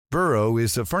Burrow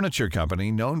is a furniture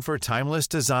company known for timeless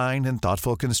design and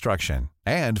thoughtful construction,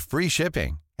 and free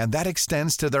shipping, and that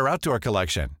extends to their outdoor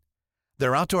collection.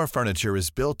 Their outdoor furniture is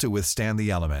built to withstand the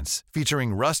elements,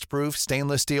 featuring rust-proof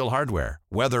stainless steel hardware,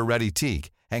 weather-ready teak,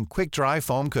 and quick-dry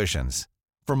foam cushions.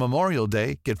 For Memorial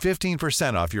Day, get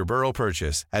 15% off your Burrow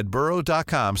purchase at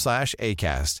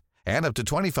burrow.com/ACAST and up to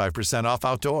 25% off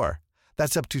outdoor.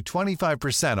 That's up to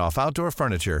 25% off outdoor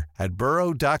furniture at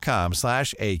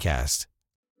burrow.com/ACAST.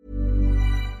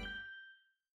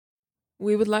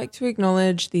 We would like to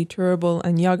acknowledge the Turrbal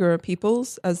and Yagara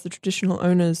peoples as the traditional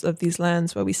owners of these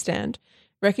lands where we stand,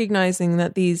 recognizing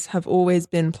that these have always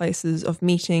been places of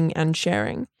meeting and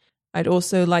sharing. I'd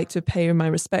also like to pay my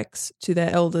respects to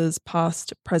their elders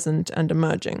past, present, and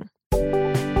emerging.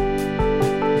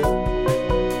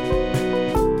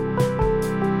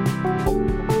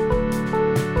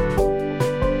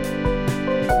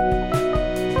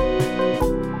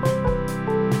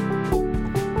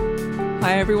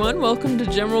 Hi everyone, welcome to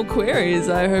General Queries.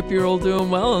 I hope you're all doing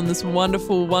well on this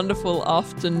wonderful, wonderful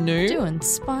afternoon. Doing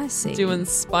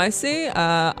spicy.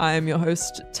 I am your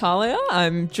host, Talia.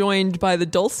 I'm joined by the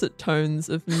dulcet tones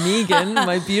of Megan,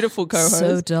 my beautiful co-host.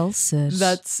 So dulcet.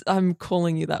 I'm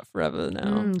calling you that forever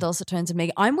now. Dulcet tones of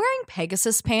Megan. I'm wearing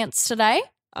Pegasus pants today.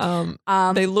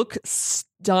 They look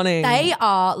stunning. They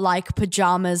are like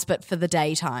pajamas, but for the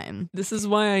daytime. This is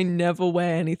why I never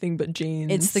wear anything but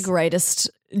jeans. It's the greatest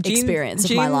experience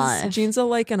of my life. Jeans are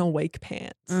like an awake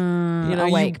pants.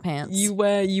 Awake pants. You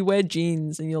wear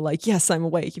jeans and you're like, yes, I'm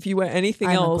awake. If you wear anything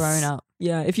else, I'm a grown up.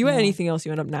 Yeah, if you wear anything else,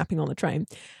 you end up napping on the train.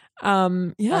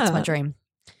 That's my dream.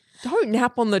 Don't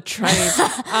nap on the train.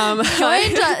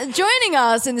 Joining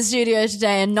us in the studio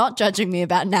today and not judging me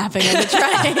about napping on the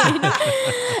train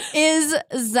is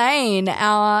Zane,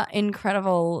 our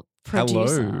incredible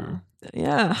producer. Hello.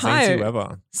 Yeah, hi. Zane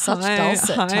ever. Such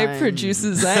dulcet Hi, tones.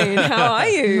 producer Zane. How are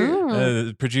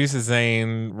you? Producer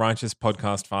Zane, righteous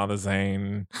podcast father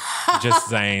Zane, just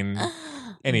Zane,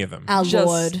 any of them. Our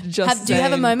Lord. Just Do you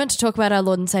have a Zane. moment to talk about our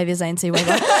Lord and Saviour Zane C.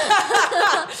 Weber?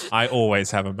 I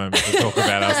always have a moment to talk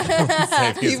about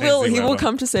us. He will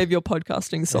come to save your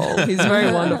podcasting soul. He's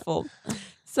very wonderful.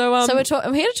 So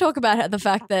we're here to talk about the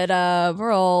fact that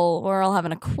we're all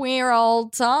having a queer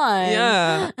old time.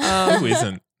 yeah. Who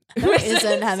isn't? Who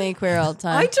isn't having a queer old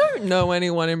time? I don't know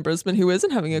anyone in Brisbane who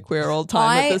isn't having a queer old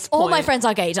time at this point. All my friends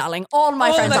are gay, darling. All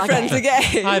my friends are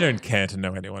gay. I don't care to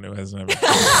know anyone who hasn't ever.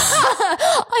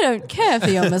 I don't care for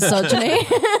your misogyny.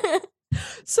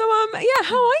 So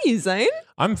how are you, Zane?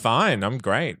 I'm fine. I'm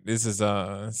great. This is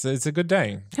it's a good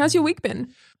day. How's your week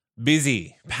been?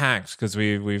 Busy, packed because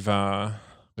we've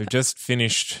just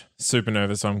finished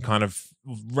Supernova, so I'm kind of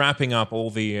wrapping up all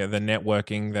the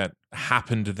networking that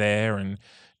happened there and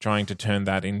trying to turn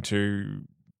that into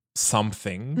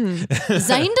something.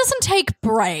 Zane doesn't take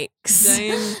breaks.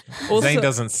 Zane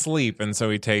Doesn't sleep, and so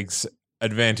he takes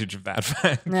advantage of that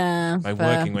fact by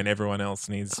working when everyone else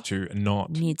needs to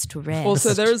not. Needs to rest.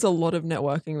 Also, there is a lot of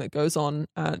networking that goes on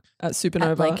at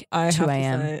Supernova. At like I 2 have to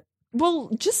a.m. say. Well,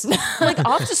 just like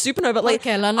after Supernova, like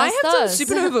Okay, I have done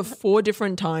Supernova 4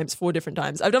 different times.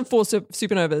 I've done 4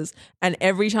 Supernovas, and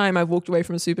every time I've walked away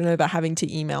from a Supernova having to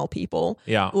email people.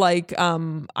 Yeah. Like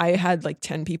I had like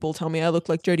 10 people tell me I look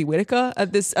like Jodie Whittaker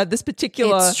at this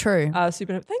particular It's true.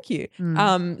 Supernova. Thank you.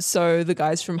 So the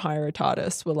guys from Hire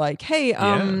TARDIS were like, hey,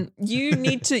 you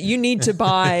need to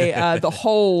buy the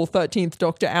whole 13th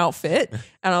Doctor outfit.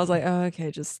 And I was like, oh, okay,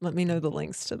 just let me know the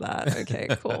links to that. Okay,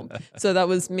 cool. So that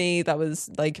was me. That was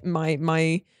like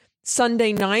my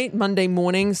Sunday night, Monday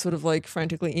morning, sort of like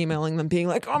frantically emailing them, being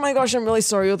like, oh my gosh, I'm really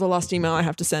sorry. You're the last email I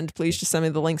have to send. Please just send me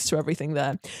the links to everything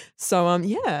there. So,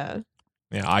 yeah.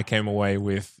 Yeah, I came away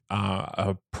with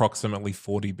approximately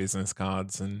 40 business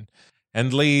cards and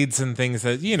leads and things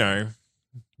that,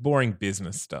 boring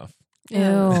business stuff. Ew.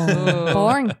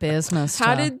 Boring business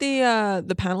How stuff. did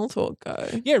the panel talk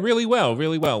go? Yeah, really well,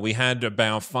 really well. We had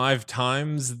about 5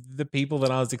 times the people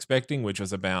that I was expecting, which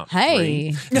was about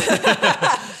 3.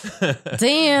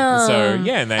 Damn. So,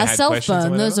 yeah, and they a had questions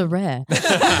self-burn, or those whatever. are rare.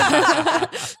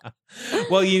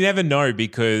 Well, you never know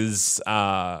because,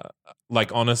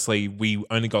 honestly, we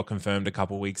only got confirmed a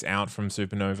couple weeks out from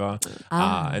Supernova.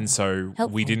 And so helpful.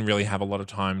 we didn't really have a lot of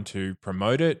time to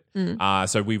promote it.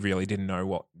 So we really didn't know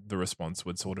what the response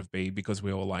would sort of be because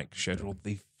we all scheduled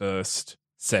the first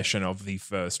session of the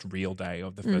first real day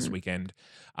of the first weekend.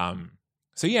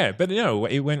 So yeah, but no,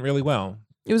 it went really well.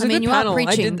 It was a good you are panel.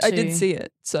 preaching I did to- see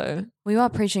it. So We are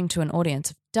preaching to an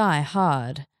audience of die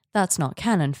hard. That's not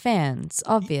canon fans,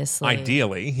 obviously.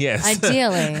 Ideally, yes.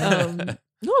 Ideally.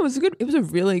 No, it was good. It was a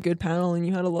really good panel, and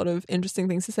you had a lot of interesting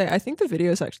things to say. I think the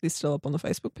video is actually still up on the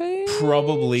Facebook page.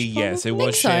 Probably, yes. It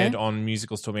was so. shared on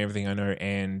Musicals Taught Me Everything I Know,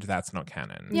 and That's Not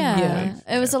Canon. Yeah.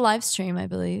 It was a live stream, I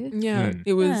believe. Yeah,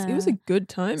 it was a good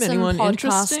time. Some Anyone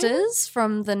interesting? podcasters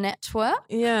from the network.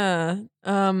 Yeah.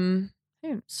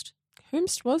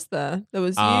 Whomst was there? There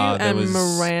was you There and was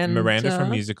Miranda. Miranda from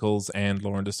Musicals and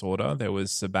Law and Disorder. There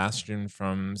was Sebastian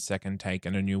from Second Take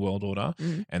and A New World Order.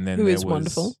 And then Who there is was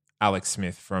wonderful. Alex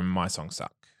Smith from My Song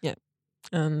Suck. Yeah.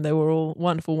 And they were all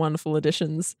wonderful, wonderful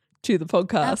additions to the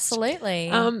podcast. Absolutely.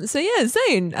 So yeah,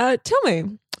 Zane, tell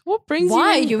me, what brings you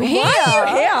Why in? are you here? Why are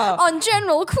you here? On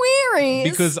General Queries.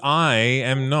 Because I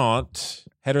am not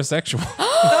heterosexual.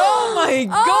 Oh my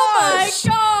gosh. Oh my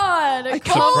God. I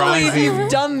can't believe Surprising. you've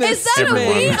done this Is that to me.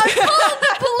 a we? I called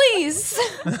the police.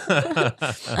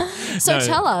 So No.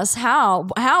 tell us, how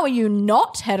are you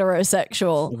not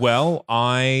heterosexual? Well,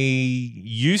 I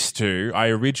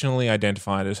originally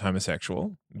identified as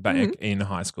homosexual back in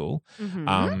high school.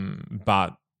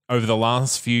 But over the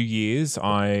last few years,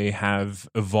 I have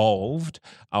evolved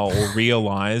or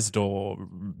realized or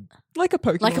Like a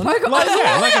Pokemon. Like a Pokemon. Like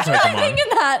a Pokemon. Thinking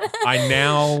that. I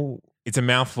now, it's a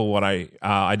mouthful what I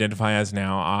identify as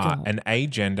now, an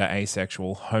agender,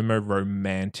 asexual,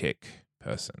 homoromantic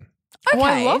person. Oh,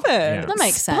 I love it. Yeah. That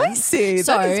makes sense. Spicy.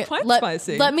 So that is quite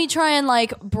spicy. let me try and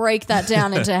break that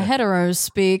down into hetero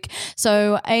speak.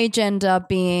 So agender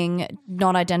being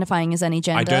not identifying as any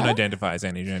gender. I don't identify as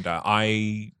any gender.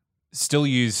 I still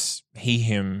use he,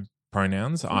 him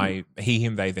pronouns. He,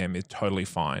 him, they, them is totally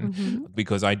fine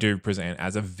because I do present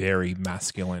as a very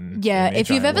masculine. Yeah, image. if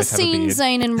you've I ever always have a seen beard.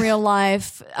 Zane in real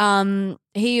life,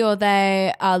 he or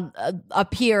they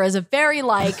appear as a very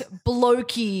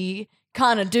blokey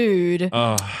kind of dude.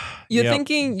 Oh, You're yep.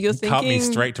 thinking. Cut me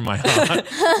straight to my heart.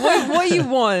 What you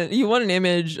want? You want an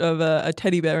image of a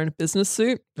teddy bear in a business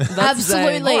suit? That's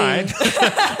Absolutely. All right.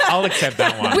 I'll accept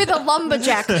that one. With a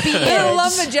lumberjack beard. Zane. A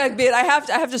lumberjack beard. I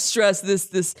have to stress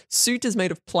this suit is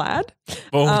made of plaid.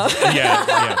 Oh,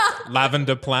 yeah.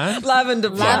 Lavender plaid. Lavender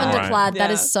plaid. Lavender Right. plaid. That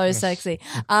Yeah. is so sexy.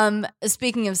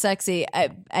 Speaking of sexy,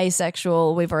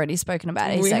 asexual, we've already spoken about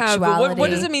asexuality. We have. But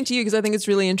what does it mean to you? Because I think it's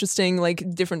really interesting. Like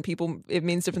different people, it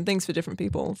means different things for different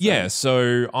people. So. Yeah,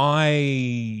 so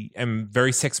I am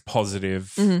very sex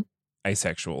positive,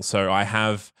 asexual. So I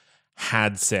have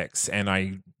had sex, and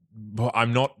I'm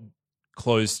not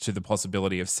closed to the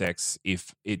possibility of sex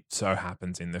if it so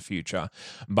happens in the future.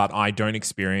 But I don't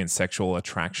experience sexual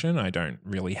attraction. I don't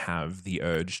really have the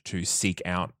urge to seek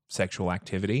out sexual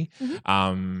activity.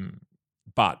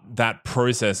 But that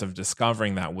process of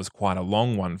discovering that was quite a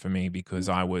long one for me because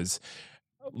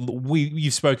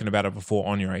you've spoken about it before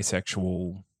on your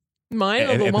asexual Mine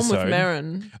or the one with episode.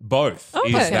 Marin? both Okay.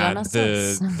 is Okay, that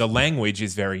that the language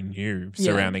is very new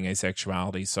surrounding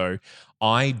asexuality. So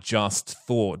I just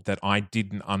thought that I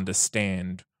didn't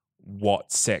understand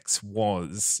what sex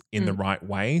was in the right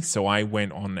way. So I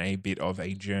went on a bit of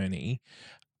a journey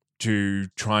to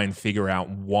try and figure out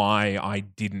why I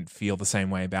didn't feel the same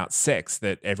way about sex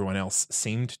that everyone else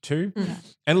seemed to.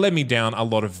 And led me down a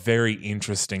lot of very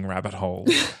interesting rabbit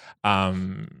holes.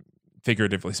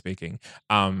 Figuratively speaking.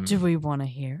 Do we want to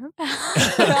hear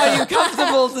about Are you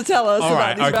comfortable to tell us All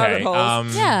about right, these rabbit okay.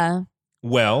 holes? Yeah.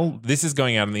 Well, this is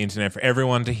going out on the internet for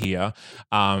everyone to hear,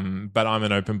 but I'm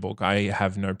an open book. I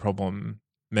have no problem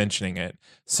mentioning it.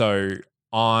 So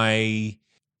I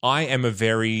am a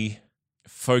very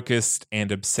focused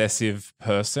and obsessive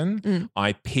person.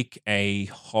 I pick a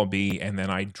hobby and then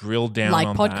I drill down Like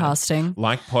on podcasting. that.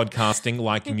 Like podcasting,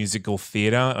 like musical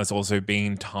theater, as also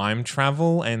being time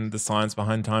travel and the science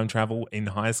behind time travel in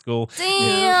high school.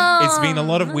 Damn. It's been a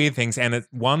lot of weird things. And at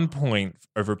one point,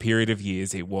 over a period of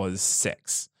years, it was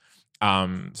sex.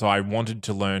 So I wanted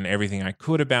to learn everything I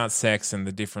could about sex and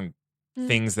the different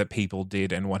things that people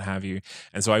did and what have you.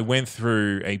 And so I went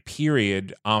through a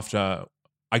period after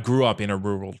I grew up in a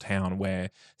rural town where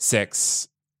sex,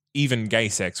 even gay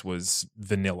sex, was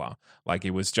vanilla. Like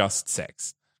it was just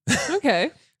sex.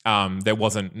 Okay. There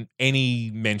wasn't any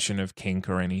mention of kink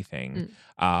or anything.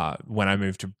 When I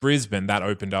moved to Brisbane, that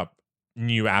opened up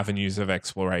new avenues of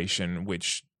exploration,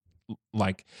 which,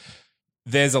 like,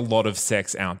 there's a lot of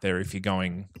sex out there if you're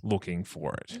going looking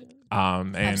for it.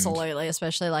 And Absolutely,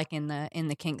 especially like in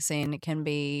the kink scene, it can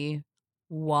be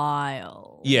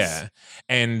wild. yeah,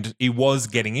 and it was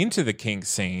getting into the kink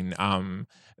scene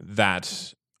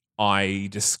that I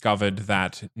discovered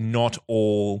that not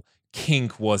all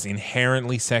kink was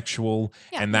inherently sexual,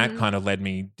 and that kind of led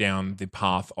me down the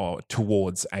path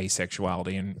towards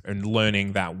asexuality and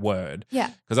learning that word. Yeah.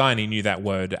 Because I only knew that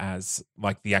word as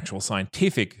like the actual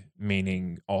scientific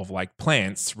meaning of like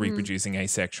plants reproducing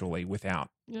asexually without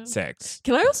sex.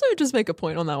 Can I also just make a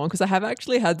point on that one? Because I have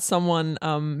actually had someone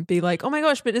be like, oh my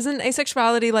gosh, but isn't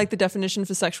asexuality like the definition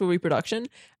for sexual reproduction?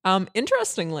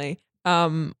 Interestingly,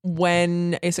 when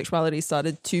asexuality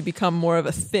started to become more of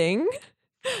a thing,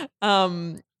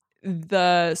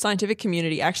 the scientific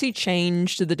community actually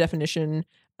changed the definition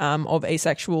of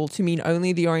asexual to mean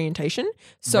only the orientation.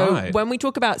 So when we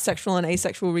talk about sexual and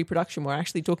asexual reproduction, we're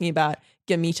actually talking about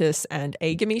gametus and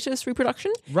agametus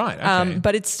reproduction. Right. Okay.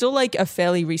 But it's still like a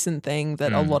fairly recent thing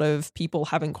that a lot of people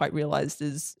haven't quite realized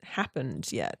has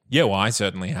happened yet. Yeah, well, I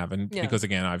certainly haven't because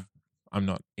again, I'm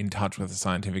not in touch with the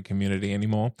scientific community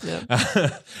anymore,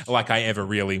 like I ever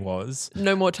really was.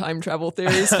 No more time travel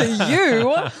theories for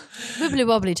you. Wibbly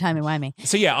wobbly, timey wimey.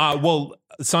 So yeah, well,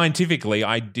 scientifically,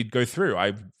 I did go through.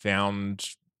 I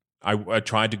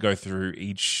tried to go through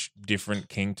each different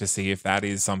kink to see if that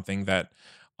is something that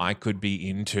I could be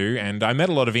into, and I met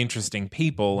a lot of interesting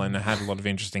people and I had a lot of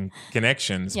interesting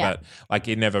connections, but like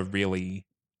it never really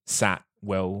sat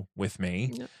well with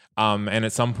me. Yep. And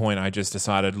at some point I just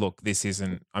decided, look,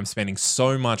 I'm spending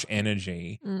so much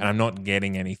energy and I'm not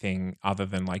getting anything other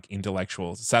than like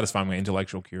satisfying my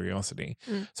intellectual curiosity.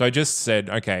 So I just said,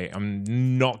 okay, I'm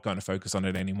not going to focus on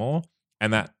it anymore.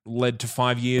 And that led to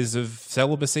 5 years of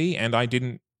celibacy and I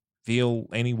didn't feel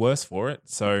any worse for it.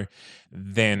 So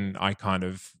then I kind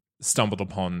of stumbled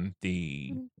upon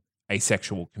the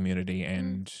asexual community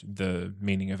and the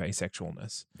meaning of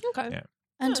asexualness. Okay. Yeah.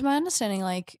 And to my understanding,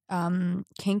 like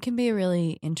kink can be a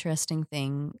really interesting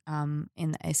thing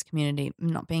in the ace community.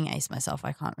 Not being ace myself,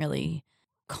 I can't really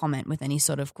comment with any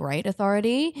sort of great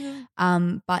authority.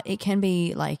 But it can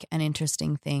be like an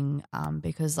interesting thing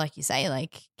because like you say,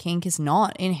 like kink is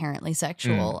not inherently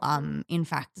sexual. In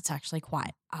fact, it's actually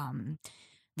quite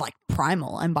like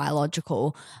primal and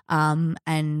biological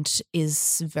and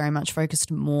is very much focused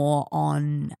more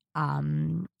on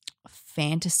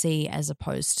fantasy as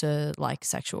opposed to like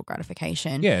sexual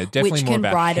gratification. Yeah, definitely more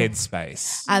about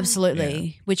headspace.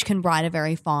 Absolutely, which can ride a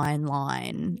very fine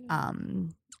line.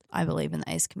 I believe in the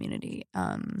ace community.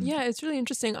 Yeah, it's really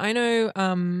interesting. I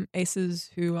know aces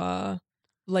who are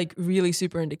like really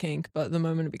super into kink, but the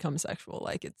moment it becomes sexual,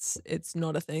 like it's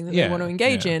not a thing that they want to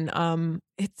engage in.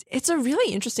 It's a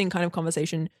really interesting kind of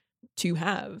conversation to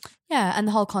have. Yeah, and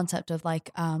the whole concept of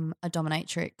like a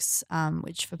dominatrix,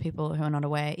 which for people who are not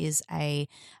aware is a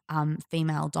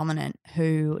female dominant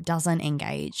who doesn't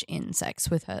engage in sex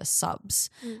with her subs.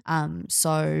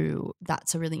 So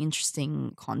that's a really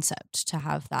interesting concept to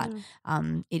have that.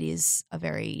 It is a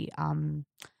very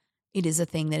it is a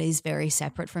thing that is very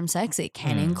separate from sex. It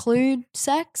can include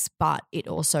sex, but it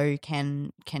also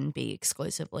can be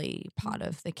exclusively part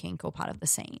of the kink or part of the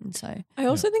scene. So I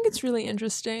also think it's really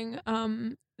interesting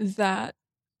that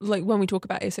like when we talk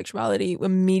about asexuality,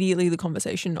 immediately the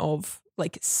conversation of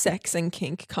like sex and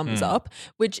kink comes up,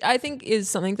 which I think is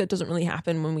something that doesn't really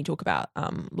happen when we talk about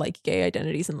like gay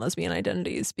identities and lesbian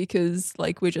identities, because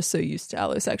like we're just so used to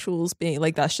allosexuals being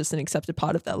like that's just an accepted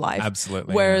part of their life.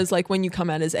 Absolutely. Whereas like when you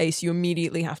come out as ace, you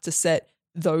immediately have to set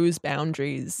those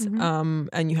boundaries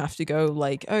and you have to go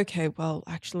like, okay, well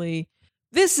actually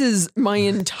this is my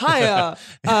entire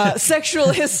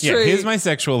sexual history. Yeah, here's my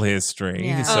sexual history.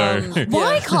 Yeah. So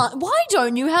why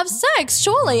don't you have sex?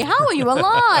 Surely, how are you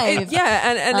alive?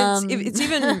 and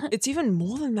it's even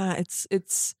more than that.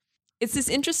 It's this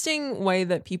interesting way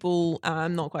that people.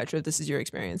 I'm not quite sure if this is your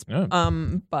experience,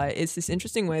 but it's this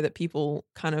interesting way that people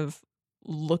kind of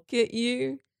look at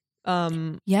you,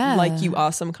 like you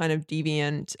are some kind of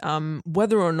deviant,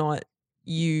 whether or not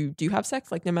you do have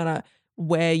sex. Like no matter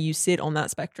where you sit on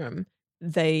that spectrum,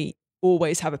 they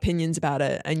always have opinions about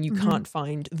it and you can't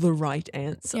find the right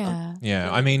answer.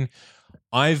 Yeah. I mean,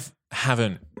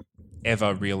 haven't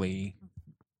ever really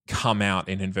come out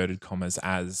in inverted commas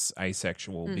as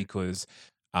asexual because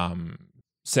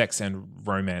sex and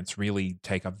romance really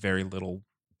take up very little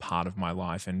part of my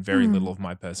life and very little of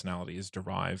my personality is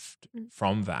derived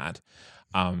from that.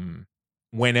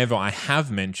 Whenever I have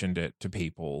mentioned it to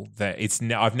people, that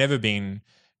I've never been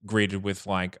greeted with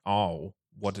like, oh,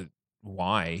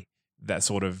 why that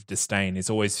sort of disdain.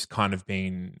 It's always kind of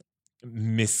been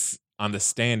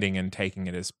misunderstanding and taking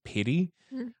it as pity.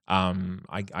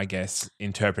 I guess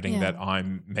interpreting that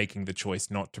I'm making the choice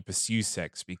not to pursue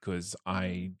sex because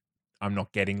I'm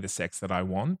not getting the sex that I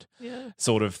want,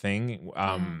 sort of thing.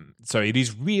 So it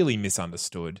is really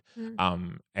misunderstood.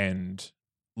 And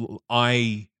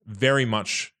I very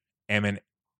much am an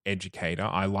educator.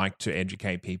 I like to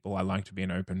educate people. I like to be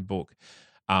an open book.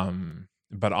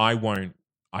 But I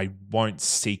won't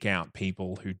seek out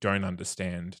people who don't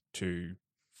understand to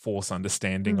force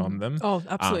understanding on them. Oh,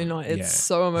 absolutely not. It's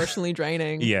so emotionally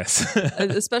draining. Yes.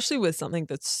 Especially with something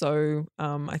that's so,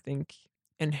 I think,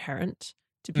 inherent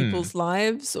to people's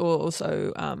lives, or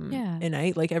also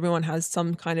innate. Like everyone has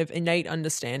some kind of innate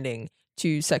understanding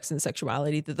to sex and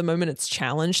sexuality that the moment it's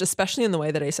challenged, especially in the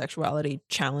way that asexuality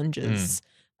challenges,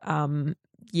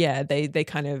 they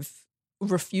kind of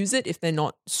refuse it if they're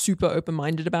not super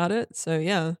open-minded about it. So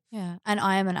yeah. And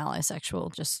I am an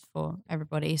allosexual, just for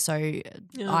everybody, so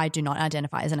I do not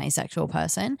identify as an asexual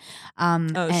person.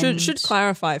 Should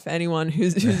clarify for anyone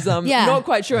who's not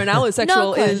quite sure. An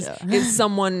allosexual is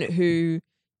someone who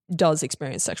does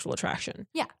experience sexual attraction.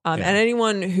 And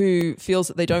anyone who feels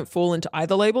that they don't fall into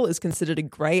either label is considered a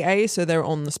grey A, so they're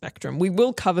on the spectrum. We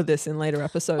will cover this in later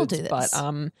episodes, we'll do this.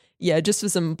 But just for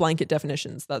some blanket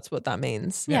definitions, that's what that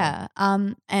means.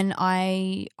 And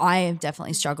I have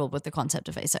definitely struggled with the concept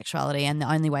of asexuality, and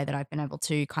the only way that I've been able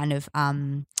to kind of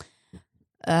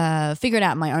figure it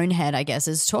out in my own head, I guess,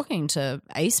 is talking to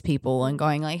ace people and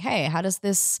going like, hey, how does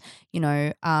this,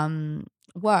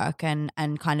 work, and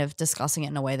kind of discussing it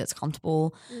in a way that's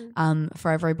comfortable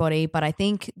for everybody. But I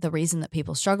think the reason that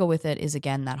people struggle with it is,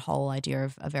 again, that whole idea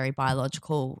of a very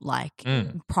biological, like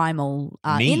primal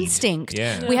instinct.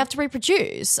 We have to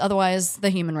reproduce, otherwise the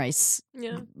human race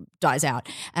dies out.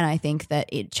 And I think that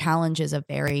it challenges a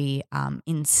very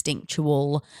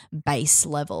instinctual base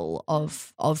level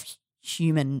of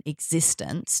human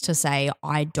existence to say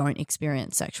I don't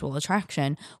experience sexual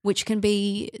attraction, which can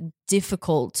be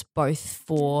difficult both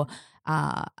for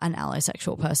an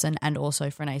allosexual person and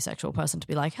also for an asexual person to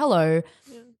be like, hello,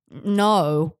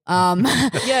 no.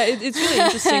 It's really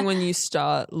interesting when you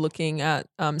start looking at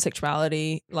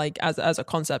sexuality like as a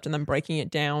concept and then breaking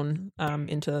it down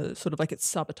into sort of like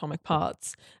its subatomic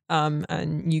parts.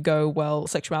 And you go, well,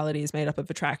 sexuality is made up of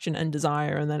attraction and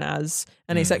desire, and then as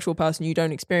an asexual person, you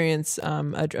don't experience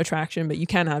attraction, but you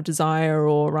can have desire,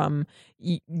 or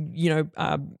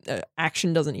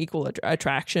action doesn't equal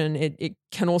attraction. It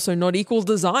can also not equal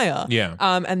desire.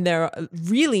 And there are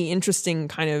really interesting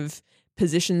kind of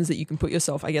positions that you can put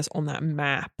yourself, I guess, on that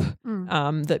map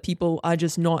that people are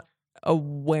just not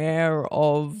aware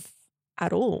of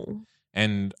at all.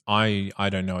 And I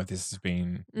don't know if this has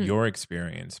been your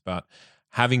experience, but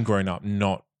having grown up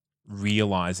not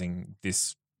realizing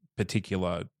this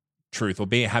particular truth, or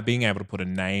being able to put a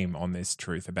name on this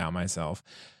truth about myself,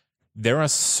 there are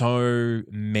so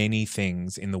many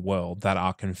things in the world that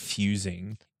are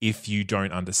confusing if you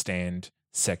don't understand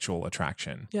sexual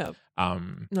attraction.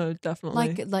 No,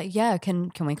 definitely.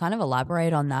 Can we kind of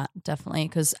elaborate on that? Definitely,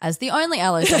 because as the only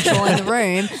allosexual in the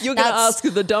room, you're going to ask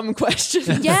the dumb question.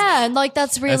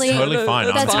 That's really that's totally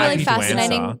fine. That's a really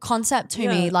fascinating answer. Concept to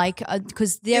me. Like,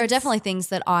 because there are definitely things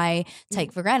that I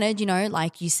take for granted.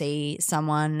 Like you see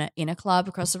someone in a club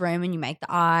across the room and you make the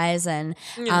eyes, and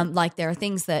like there are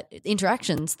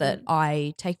interactions that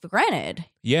I take for granted.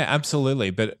 Yeah,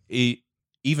 absolutely. But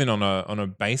even on a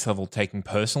base level, taking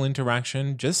personal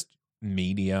interaction, just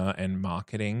media and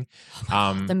marketing.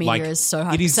 The media is so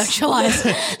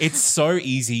hypersexualized. It's so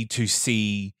easy to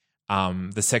see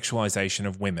the sexualization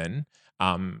of women.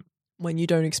 When you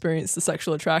don't experience the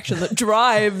sexual attraction that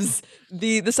drives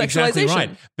the sexualization. Exactly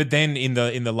right. But then in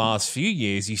the last few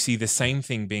years, you see the same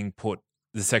thing being put,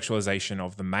 the sexualization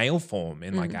of the male form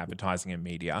in like advertising and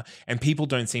media, and people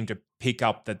don't seem to pick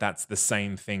up that that's the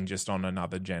same thing, just on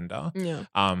another gender.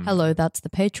 Hello, that's the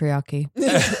patriarchy.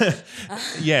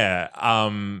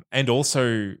 And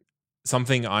also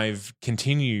something I've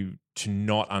continued to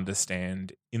not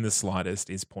understand in the slightest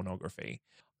is pornography.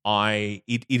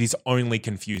 It is only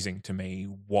confusing to me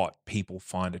what people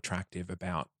find attractive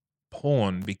about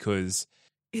porn, because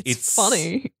it's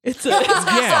funny. It's funny.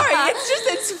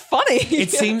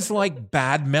 It seems like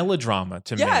bad melodrama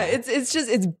to me.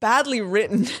 It's badly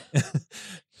written.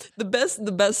 The best.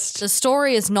 The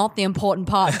story is not the important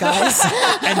part, guys.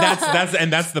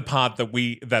 and that's the part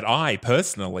that I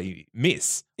personally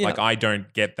miss. Like, I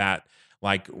don't get that.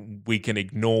 Like, we can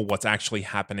ignore what's actually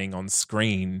happening on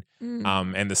screen,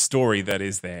 and the story that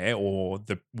is there, or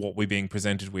what we're being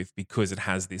presented with, because it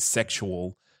has this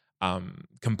sexual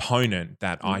component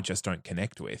that I just don't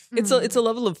connect with. It's a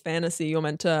level of fantasy. You're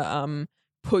meant to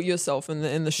put yourself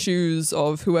in the shoes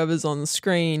of whoever's on the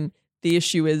screen. The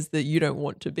issue is that you don't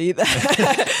want to be there.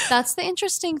 That's the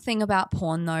interesting thing about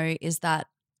porn, though, is that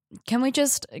can we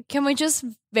just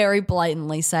very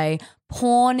blatantly say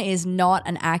porn is not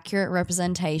an accurate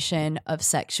representation of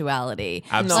sexuality?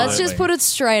 Absolutely. Let's just put it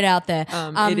straight out there.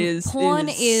 It is. Porn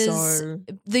is so...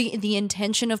 the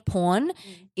intention of porn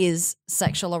is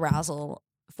sexual arousal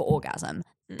for orgasm.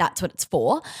 That's what it's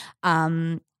for.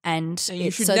 And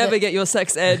you should so never get your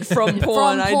sex ed from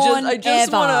porn. I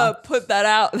just want to put that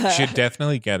out there. You should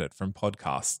definitely get it from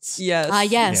podcasts.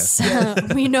 Yes.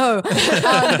 Yes. We know.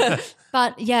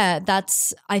 But yeah,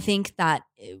 I think that,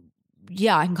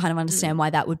 I can kind of understand why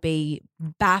that would be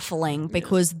baffling,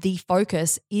 because the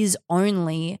focus is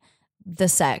only the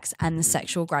sex and the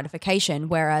sexual gratification,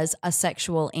 whereas a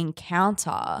sexual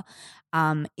encounter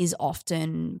is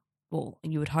often, well,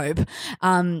 you would hope,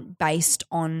 based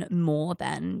on more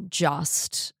than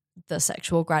just the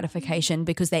sexual gratification,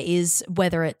 because there is,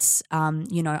 whether it's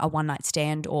a one night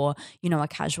stand or a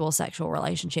casual sexual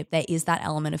relationship, there is that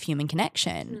element of human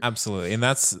connection. Absolutely. And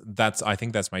that's I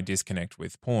think that's my disconnect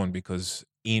with porn, because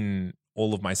in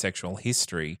all of my sexual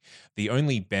history, the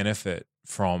only benefit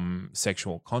from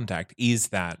sexual contact is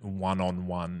that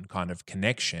one-on-one kind of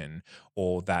connection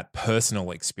or that personal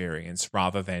experience,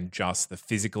 rather than just the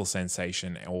physical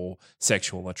sensation or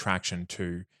sexual attraction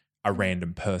to a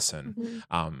random person.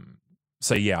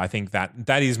 So I think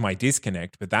that is my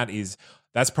disconnect, but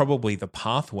that's probably the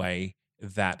pathway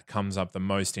that comes up the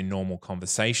most in normal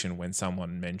conversation when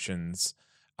someone mentions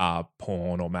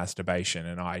porn or masturbation,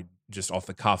 and I just off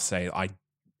the cuff say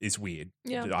it's weird.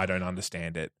 Yeah. I don't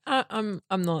understand it. I'm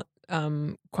not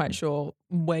quite sure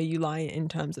where you lie in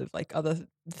terms of like other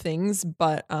things,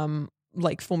 but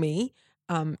like for me,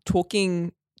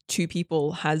 talking to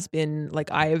people has been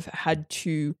like, I've had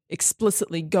to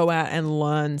explicitly go out and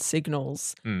learn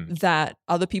signals that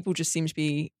other people just seem to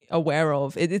be aware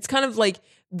of. It's kind of like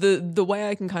the way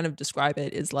I can kind of describe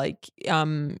it is like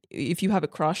if you have a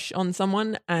crush on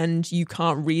someone and you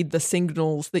can't read the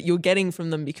signals that you're getting from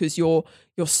them because you're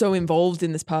so involved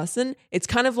in this person, it's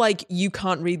kind of like you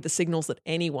can't read the signals that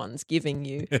anyone's giving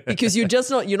you because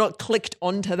you're not clicked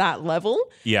onto that level.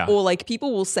 Yeah. Or like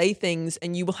people will say things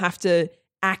and you will have to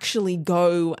actually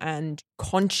go and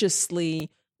consciously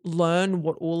learn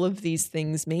what all of these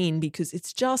things mean, because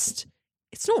it's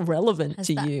not relevant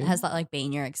to you. Has that like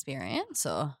been your experience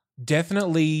or?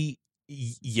 Definitely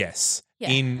yes. Yeah.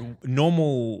 In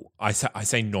normal, I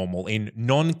say normal, in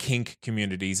non-kink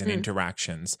communities and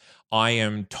interactions, I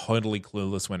am totally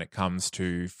clueless when it comes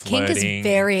to flirting. Kink is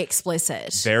very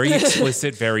explicit. Very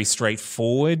explicit, very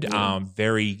straightforward,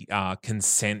 very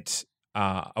consent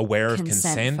aware of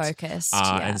consent focused,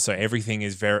 and so everything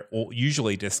is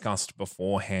usually discussed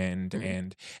beforehand,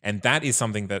 and that is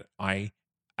something that I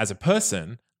as a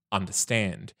person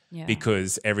understand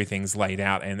because everything's laid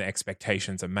out and the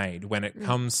expectations are made. When it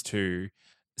comes to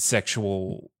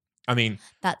sexual, I mean,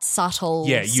 that subtle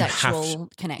sexual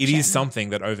connection, it is something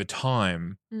that over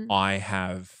time I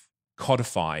have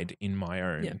codified in my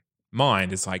own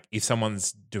mind. It's like, if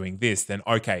someone's doing this, then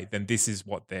okay, then this is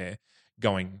what they're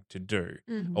going to do,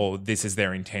 or this is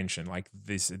their intention, like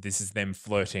this is them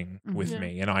flirting with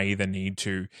me, and I either need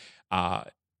to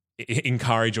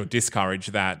encourage or discourage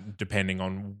that depending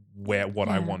on what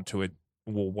I want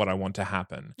to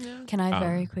happen. Can I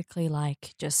very quickly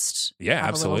just have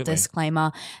absolutely. a little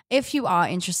disclaimer? If you are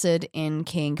interested in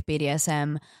kink,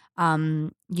 BDSM,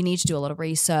 you need to do a lot of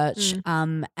research,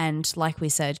 and like we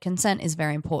said, consent is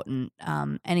very important.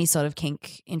 Any sort of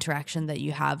kink interaction that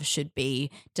you have should be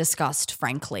discussed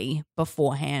frankly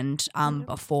beforehand,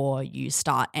 before you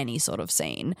start any sort of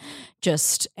scene.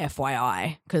 Just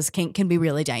FYI, because kink can be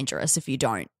really dangerous if you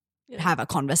don't have a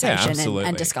conversation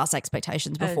and discuss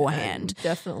expectations beforehand. And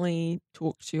definitely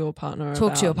talk to your partner.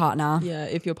 Yeah,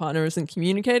 if your partner isn't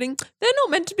communicating, they're not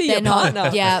meant to be your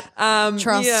partner. Yeah,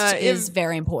 trust is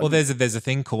very important. Well, there's a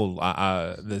thing called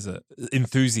there's a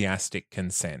enthusiastic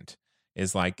consent.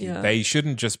 Is like they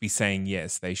shouldn't just be saying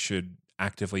yes; they should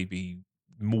actively be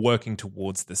working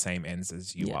towards the same ends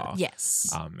as you are.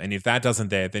 Yes. And if that doesn't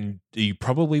there, then you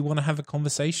probably want to have a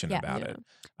conversation about it.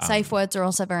 Safe words are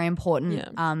also very important.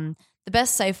 Yeah. The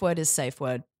best safe word is safe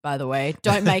word, by the way.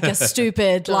 Don't make a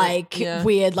stupid,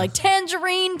 weird,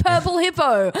 tangerine purple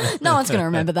hippo. No one's going to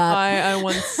remember that. I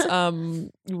once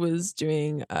was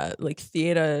doing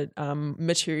theater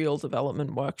material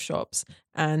development workshops,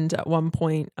 and at one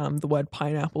point the word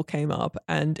pineapple came up,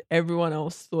 and everyone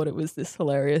else thought it was this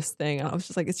hilarious thing. And I was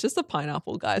just like, it's just a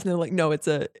pineapple, guys. And they're like, no, it's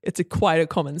quite a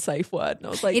common safe word. And I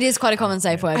was like, it is quite a common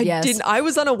safe word, yes. I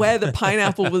was unaware that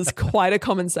pineapple was quite a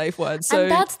common safe word. So,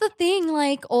 and that's the thing,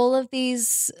 all of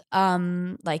these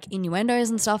innuendos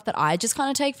and stuff that I just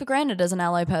kind of take for granted as an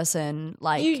ally person.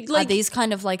 Are these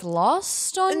kind of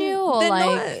lost on you, or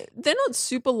they're not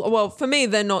super. Well, for me,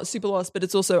 they're not super lost, but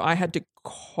it's also I had to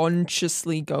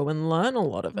consciously go and learn a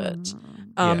lot of it.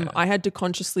 I had to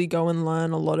consciously go and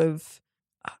learn a lot of,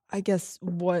 I guess,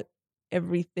 what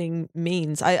everything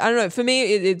means. I don't know. For me,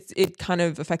 it kind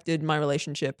of affected my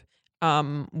relationship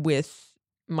with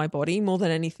my body more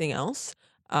than anything else.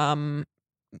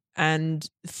 And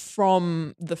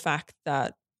from the fact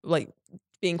that, like,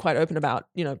 being quite open about,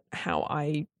 you know, how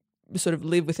I sort of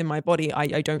live within my body,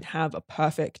 I don't have a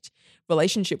perfect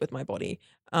relationship with my body.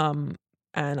 And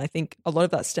I think a lot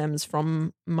of that stems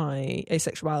from my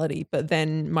asexuality, but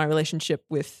then my relationship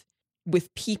with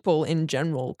people in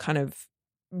general, kind of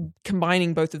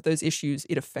combining both of those issues,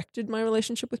 it affected my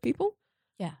relationship with people.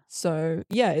 Yeah. So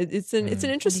yeah, it's an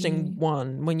interesting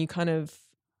one when you kind of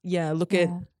look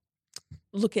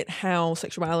at how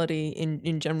sexuality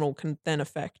in general can then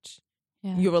affect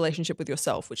your relationship with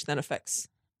yourself, which then affects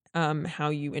how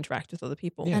you interact with other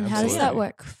people. And how does that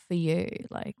work for you?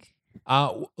 Like,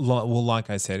 well, like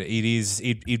I said,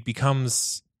 it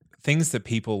becomes things that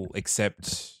people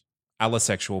accept,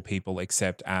 allosexual people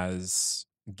accept as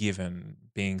given,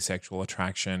 being sexual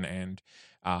attraction, and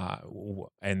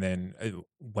then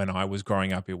when I was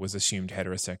growing up, it was assumed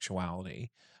heterosexuality.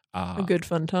 A good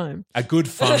fun time. A good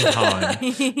fun time.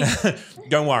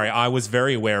 Don't worry, I was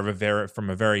very aware of from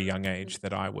a very young age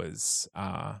that I was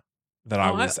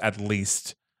at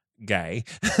least gay.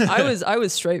 I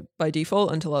was straight by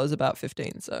default until I was about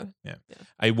 15. So yeah.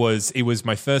 It was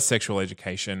my first sexual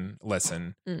education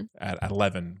lesson at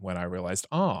 11 when I realized,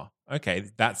 oh,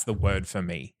 okay, that's the word for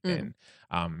me. And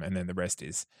then the rest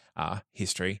is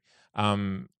history.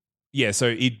 So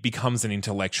it becomes an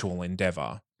intellectual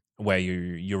endeavor where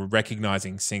you're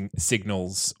recognizing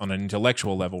signals on an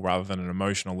intellectual level rather than an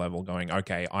emotional level, going,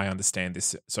 okay, I understand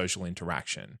this social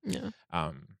interaction. Yeah.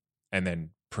 And then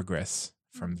progress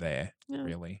from there,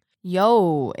 really.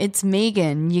 Yo, it's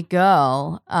Megan, your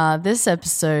girl. This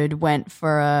episode went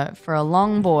for a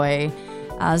long boy.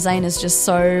 Zane is just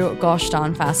so gosh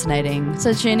darn fascinating.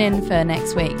 So tune in for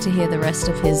next week to hear the rest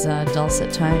of his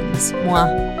dulcet tones.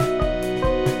 Mwah.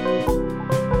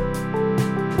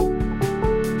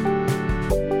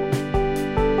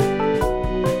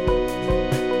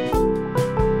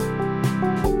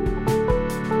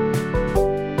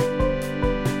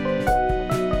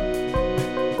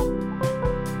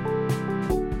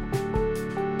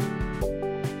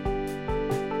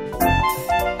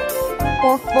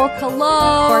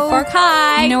 Hello. Bork, bork,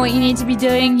 hi. You know what you need to be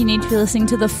doing? You need to be listening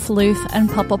to the Floof and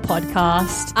Papa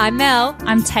podcast. I'm Mel.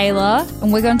 I'm Taylor,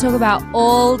 and we're going to talk about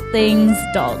all things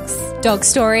dogs. Dog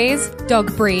stories,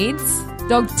 dog breeds,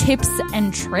 dog tips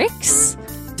and tricks,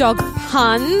 dog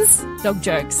puns, dog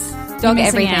jokes, dog you're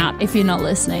everything. Out if you're not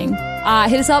listening.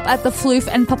 Hit us up at the Floof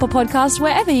and Papa podcast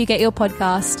wherever you get your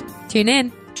podcast. Tune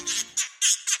in.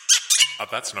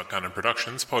 That's Not Gunner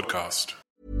Productions podcast.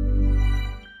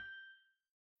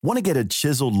 Want to get a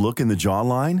chiseled look in the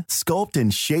jawline? Sculpt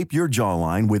and shape your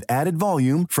jawline with added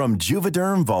volume from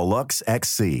Juvederm Volux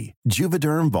XC.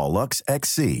 Juvederm Volux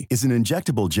XC is an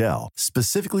injectable gel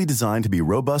specifically designed to be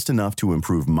robust enough to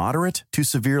improve moderate to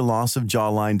severe loss of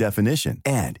jawline definition.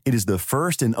 And it is the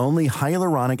first and only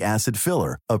hyaluronic acid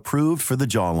filler approved for the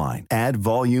jawline. Add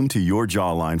volume to your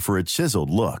jawline for a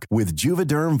chiseled look with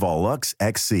Juvederm Volux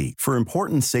XC. For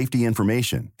important safety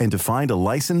information and to find a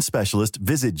licensed specialist,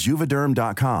 visit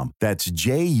Juvederm.com. That's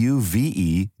Juvederm.com.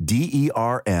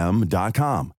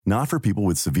 Not for people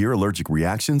with severe allergic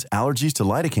reactions, allergies to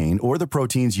lidocaine, or the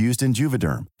proteins used in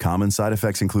Juvederm. Common side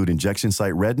effects include injection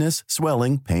site redness,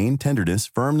 swelling, pain, tenderness,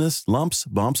 firmness, lumps,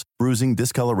 bumps, bruising,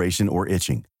 discoloration, or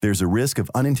itching. There's a risk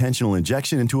of unintentional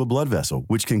injection into a blood vessel,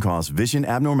 which can cause vision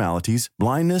abnormalities,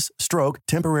 blindness, stroke,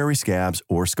 temporary scabs,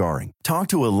 or scarring. Talk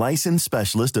to a licensed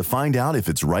specialist to find out if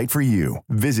it's right for you.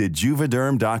 Visit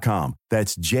Juvederm.com.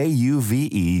 That's Juvederm.com.